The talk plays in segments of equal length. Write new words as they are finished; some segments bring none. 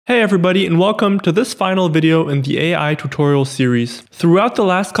Hey everybody, and welcome to this final video in the AI tutorial series. Throughout the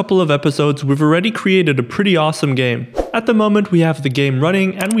last couple of episodes, we've already created a pretty awesome game. At the moment, we have the game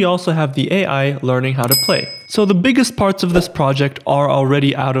running and we also have the AI learning how to play. So the biggest parts of this project are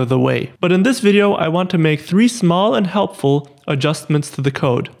already out of the way. But in this video, I want to make 3 small and helpful adjustments to the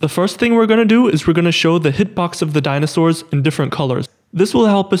code. The first thing we're going to do is we're going to show the hitbox of the dinosaurs in different colors. This will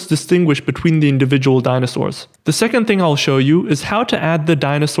help us distinguish between the individual dinosaurs. The second thing I'll show you is how to add the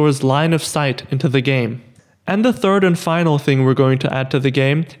dinosaur's line of sight into the game. And the third and final thing we're going to add to the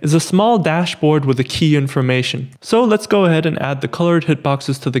game is a small dashboard with the key information. So let's go ahead and add the colored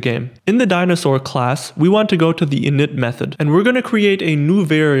hitboxes to the game. In the dinosaur class, we want to go to the init method, and we're going to create a new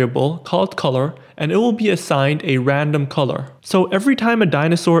variable called color, and it will be assigned a random color. So every time a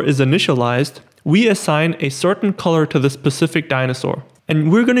dinosaur is initialized, we assign a certain color to the specific dinosaur.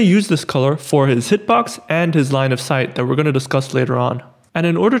 And we're going to use this color for his hitbox and his line of sight that we're going to discuss later on. And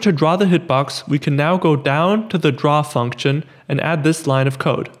in order to draw the hitbox, we can now go down to the draw function and add this line of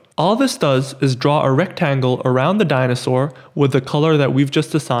code. All this does is draw a rectangle around the dinosaur with the color that we've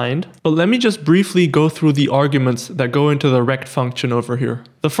just assigned. But let me just briefly go through the arguments that go into the rect function over here.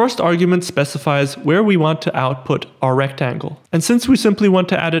 The first argument specifies where we want to output our rectangle. And since we simply want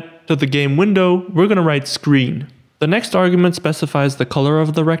to add it to the game window, we're going to write screen. The next argument specifies the color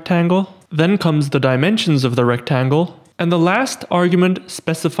of the rectangle. Then comes the dimensions of the rectangle. And the last argument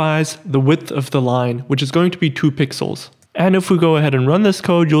specifies the width of the line, which is going to be 2 pixels. And if we go ahead and run this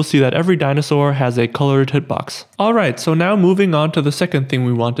code, you'll see that every dinosaur has a colored hitbox. Alright, so now moving on to the second thing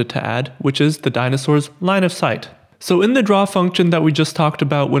we wanted to add, which is the dinosaur's line of sight. So in the draw function that we just talked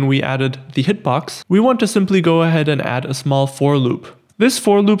about when we added the hitbox, we want to simply go ahead and add a small for loop. This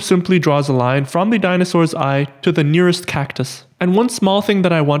for loop simply draws a line from the dinosaur's eye to the nearest cactus. And one small thing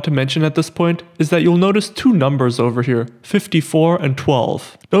that I want to mention at this point is that you'll notice 2 numbers over here, 54 and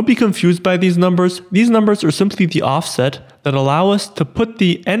 12. Don't be confused by these numbers. These numbers are simply the offset that allow us to put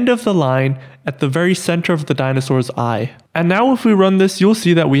the end of the line at the very center of the dinosaur's eye. And now if we run this, you'll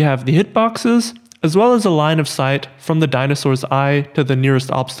see that we have the hitboxes, as well as a line of sight from the dinosaur's eye to the nearest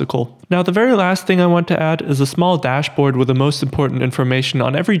obstacle. Now the very last thing I want to add is a small dashboard with the most important information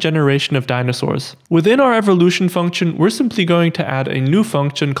on every generation of dinosaurs. Within our evolution function, we're simply going to add a new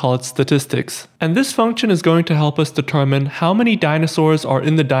function called statistics. And this function is going to help us determine how many dinosaurs are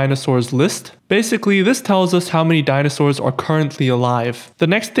in the dinosaurs list. Basically, this tells us how many dinosaurs are currently alive. The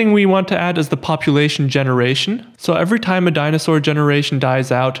next thing we want to add is the population generation. So every time a dinosaur generation dies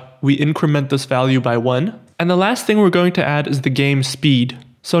out, we increment this value by 1. And the last thing we're going to add is the game speed.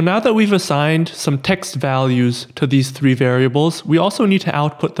 So now that we've assigned some text values to these 3 variables, we also need to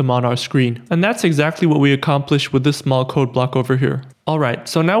output them on our screen. And that's exactly what we accomplish with this small code block over here. Alright,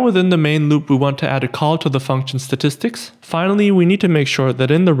 so now within the main loop we want to add a call to the function statistics. Finally, we need to make sure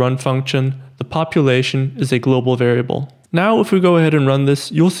that in the run function, the population is a global variable. Now if we go ahead and run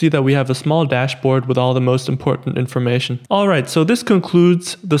this, you'll see that we have a small dashboard with all the most important information. Alright, so this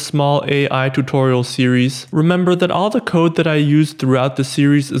concludes the small AI tutorial series. Remember that all the code that I used throughout the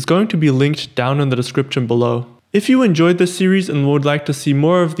series is going to be linked down in the description below. If you enjoyed this series and would like to see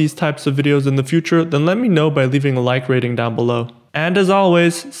more of these types of videos in the future, then let me know by leaving a like rating down below. And as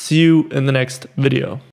always, see you in the next video.